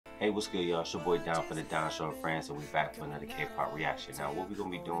Hey, what's good, y'all? It's your boy Down for the Down Show of Friends, and we back for another K-pop reaction. Now, what we're gonna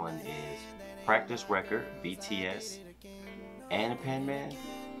be doing is practice record, BTS, Anpanman.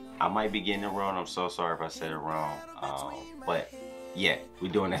 I might be getting it wrong. I'm so sorry if I said it wrong. But yeah,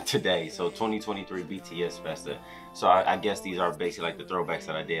 we're doing that today. So 2023 BTS Festa. So I guess these are basically like the throwbacks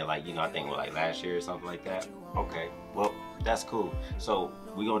that I did, like, I think like last year or something like that. Okay, well, that's cool. So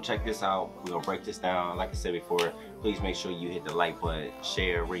we're gonna check this out. We're gonna break this down. Like I said before, please make sure you hit the like button,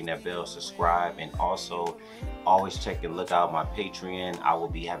 share, ring that bell, subscribe, and also always check and look out my Patreon. I will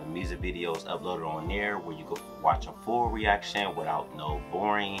be having music videos uploaded on there where you can watch a full reaction without no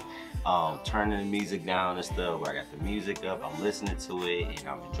boring turning the music down and stuff. Where I got the music up, I'm listening to it, and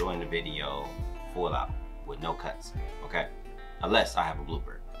I'm enjoying the video full out with no cuts. Okay, unless I have a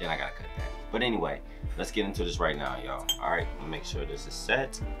blooper, then I gotta cut that. But anyway, let's get into this right now, y'all. All right, let me make sure this is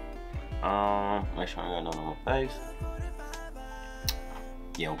set. Make sure I got nothing on my face.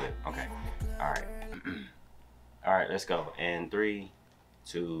 Yeah, I'm good. Okay. All right. All right, let's go. And 3,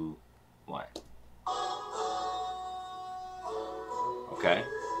 2, 1. Okay.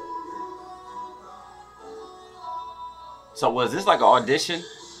 So was this like an audition?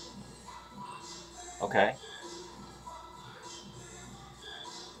 Okay.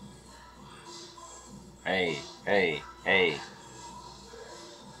 Hey, hey, hey.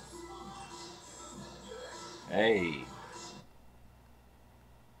 Hey.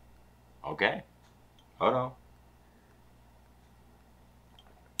 Okay. Hold on.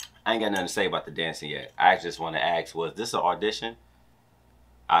 I ain't got nothing to say about the dancing yet. I just want to ask, was this an audition?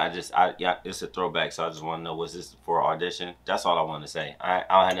 Yeah, it's a throwback, so I just want to know, was this for audition? That's all I want to say. I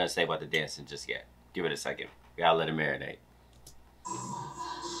don't have nothing to say about the dancing just yet. Give it a second. We gotta let it marinate.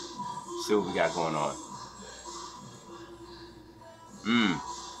 See what we got going on.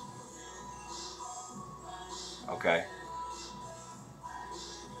 Okay.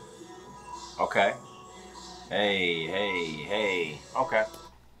 Okay. Hey, hey, hey. Okay.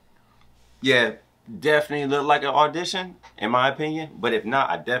 Yeah, definitely looked like an audition, in my opinion. But if not,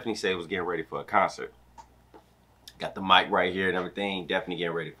 I definitely say it was getting ready for a concert. Got the mic right here and everything. Definitely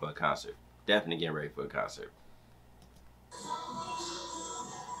getting ready for a concert. Definitely getting ready for a concert.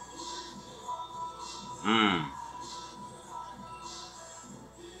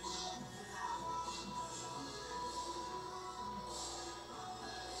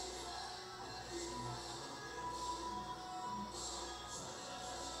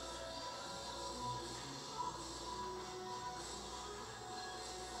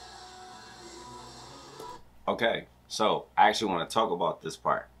 Okay, so I actually want to talk about this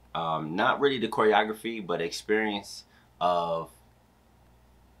part. Not really the choreography, but experience of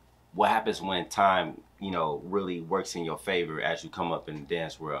what happens when time, really works in your favor as you come up in the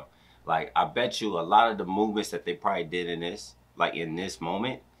dance world. Like, I bet you a lot of the movements that they probably did in this, like in this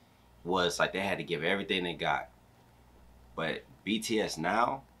moment, was like they had to give everything they got. But BTS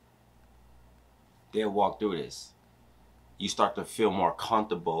now, they'll walk through this. You start to feel more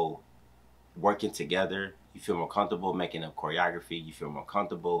comfortable working together. You feel more comfortable making up choreography. You feel more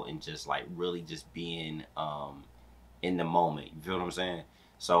comfortable in just like really just being in the moment. You feel what I'm saying?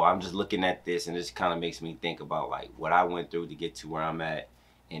 So I'm just looking at this, and this kind of makes me think about like what I went through to get to where I'm at,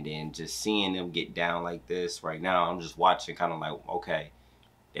 and then just seeing them get down like this right now. I'm just watching, kind of like, okay,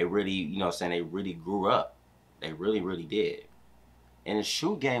 they really, they really grew up. They really, really did. And the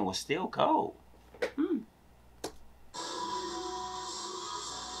shoe game was still cold.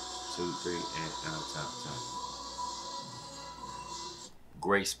 2, 3, and top.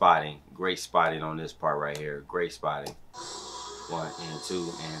 Great spotting on this part right here. Great spotting. 1 and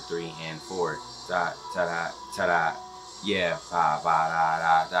 2 and 3 and 4. Da ta da. Yeah. Ba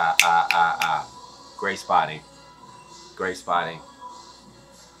da da da. Great spotting. Great spotting.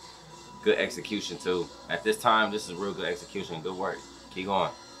 Good execution too. At this time, this is real good execution. Good work. Keep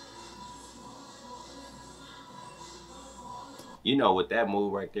going. With that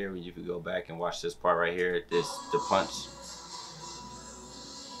move right there, you could go back and watch this part right here. The punch.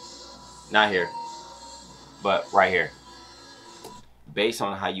 Not here, but right here. Based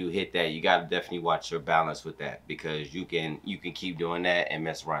on how you hit that, you gotta definitely watch your balance with that, because you can keep doing that and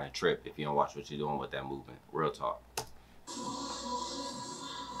mess around and trip if you don't watch what you're doing with that movement. Real talk.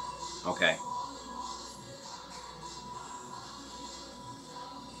 Okay.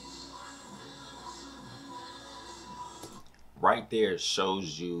 Right there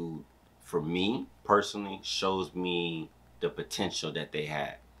shows you, for me personally, shows me the potential that they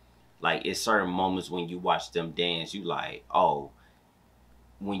had. Like, it's certain moments when you watch them dance, you like, oh,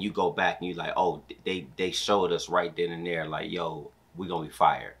 when you go back and you like, oh, they showed us right then and there, like, yo, we gonna be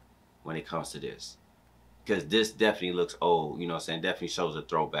fired when it comes to this. because this definitely looks old, you know what I'm saying? Definitely shows a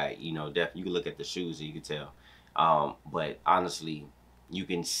throwback, you know, definitely you can look at the shoes and you can tell. But honestly, you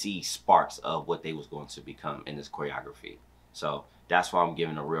can see sparks of what they was going to become in this choreography. So that's why I'm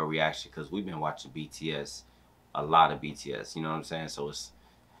giving a real reaction, because we've been watching BTS, a lot of BTS, you know what I'm saying? So it's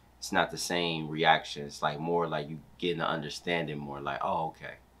not the same reaction. It's like more like you getting an understanding more like, oh,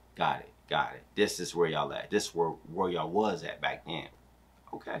 okay, got it, got it. This is where y'all at. This is where y'all was at back then.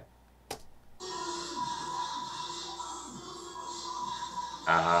 Okay.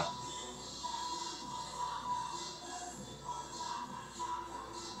 Uh-huh.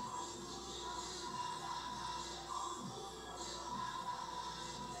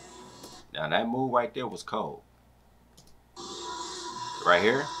 Now that move right there was cold. Right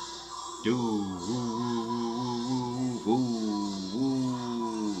here. Do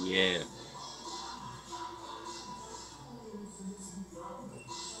yeah.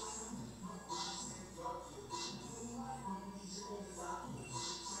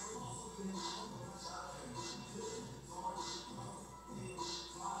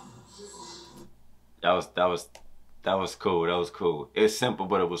 That was cool. That was cool. It's simple,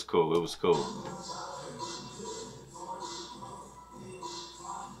 but it was cool. It was cool.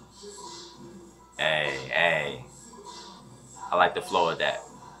 Hey, hey. I like the flow of that.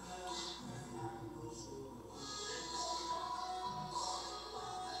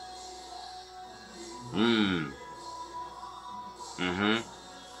 Mmm. Mm-hmm.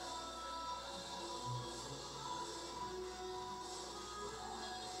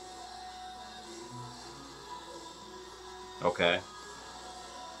 Okay.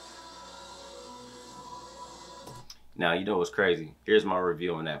 Now, you know what's crazy? Here's my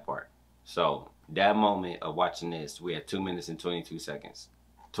review on that part. So, that moment of watching this, we had 2 minutes and 22 seconds.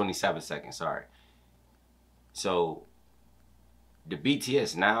 27 seconds, sorry. So, the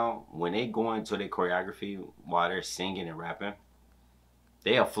BTS now, when they go into their choreography while they're singing and rapping,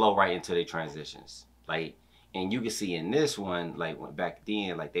 they'll flow right into their transitions. Like, and you can see in this one, like when back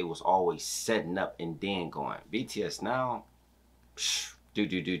then, like they was always setting up and then going. BTS now, do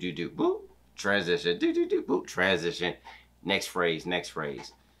do do do do boop, transition, do do do boop, transition, next phrase, next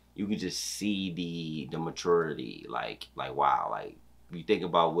phrase. You can just see the maturity, like wow, like you think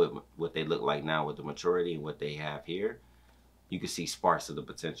about what they look like now with the maturity and what they have here, you can see sparks of the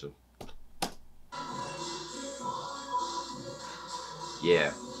potential.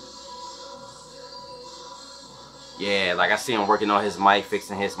 Yeah. Yeah, like I see him working on his mic,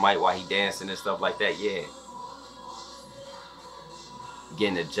 fixing his mic while he dancing and stuff like that. Yeah.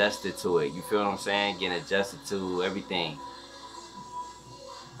 Getting adjusted to it. You feel what I'm saying? Getting adjusted to everything.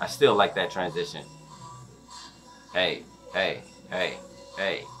 I still like that transition. Hey, hey, hey,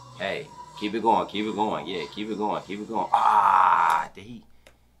 hey, hey. Keep it going, keep it going. Yeah, keep it going, keep it going. Ah, did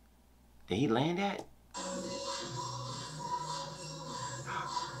he land that?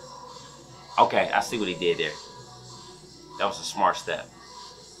 Okay, I see what he did there. That was a smart step.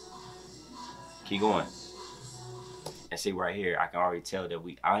 Keep going. And see right here, I can already tell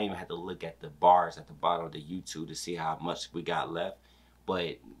that I don't even have to look at the bars at the bottom of the YouTube to see how much we got left.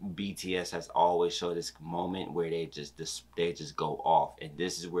 But BTS has always showed this moment where they just go off. And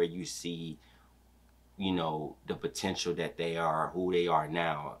this is where you see, you know, the potential that they are, who they are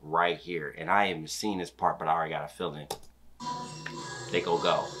now, right here. And I haven't seen this part, but I already got a feeling they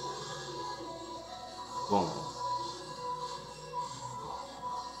go. Boom.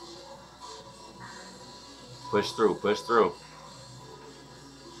 Push through, push through.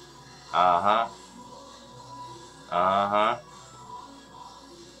 Uh-huh. Uh-huh.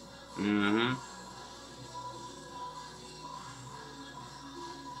 Mm-hmm.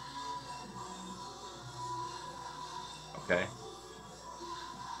 Okay.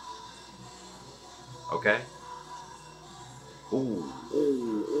 Okay. Ooh, ooh,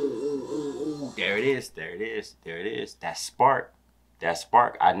 ooh, ooh, ooh. There it is, there it is, there it is. That spark. That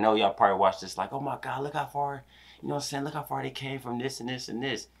spark. I know y'all probably watched this like, oh my God, look how far, you know what I'm saying? Look how far they came from this and this and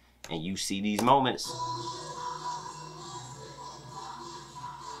this. And you see these moments.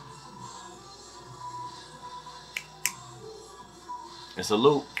 It's a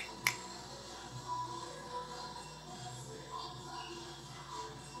loop.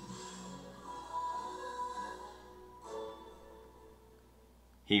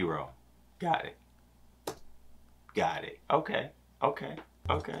 Hero. Got it. Got it. Okay. Okay.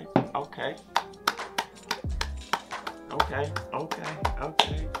 Okay. Okay. Okay. Okay.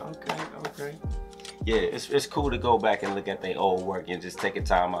 Okay. Okay. Okay. Yeah, it's cool to go back and look at their old work and just take a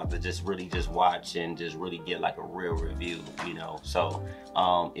time out to just really just watch and just really get like a real review, you know. So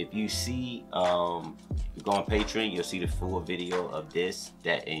if you see you go on Patreon, you'll see the full video of this.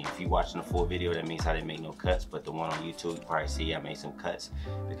 That, and if you're watching the full video, that means I didn't make no cuts. But the one on YouTube, you probably see I made some cuts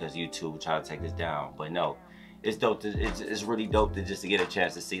because YouTube tried to take this down. But no, it's dope. It's really dope to just to get a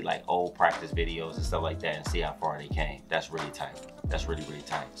chance to see like old practice videos and stuff like that and see how far they came. That's really tight. That's really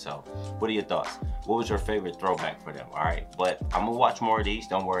tight. So what are your thoughts? What was your favorite throwback for them? All right, but I'm gonna watch more of these.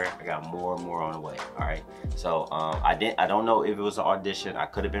 Don't worry, I got more and more on the way. All right, so I don't know if it was an audition. I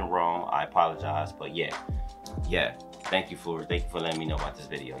could have been wrong. I apologize, but yeah, thank you for letting me know about this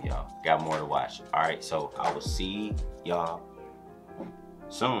video, y'all. Got more to watch. All right, so I will see y'all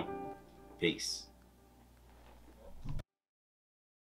soon. Peace.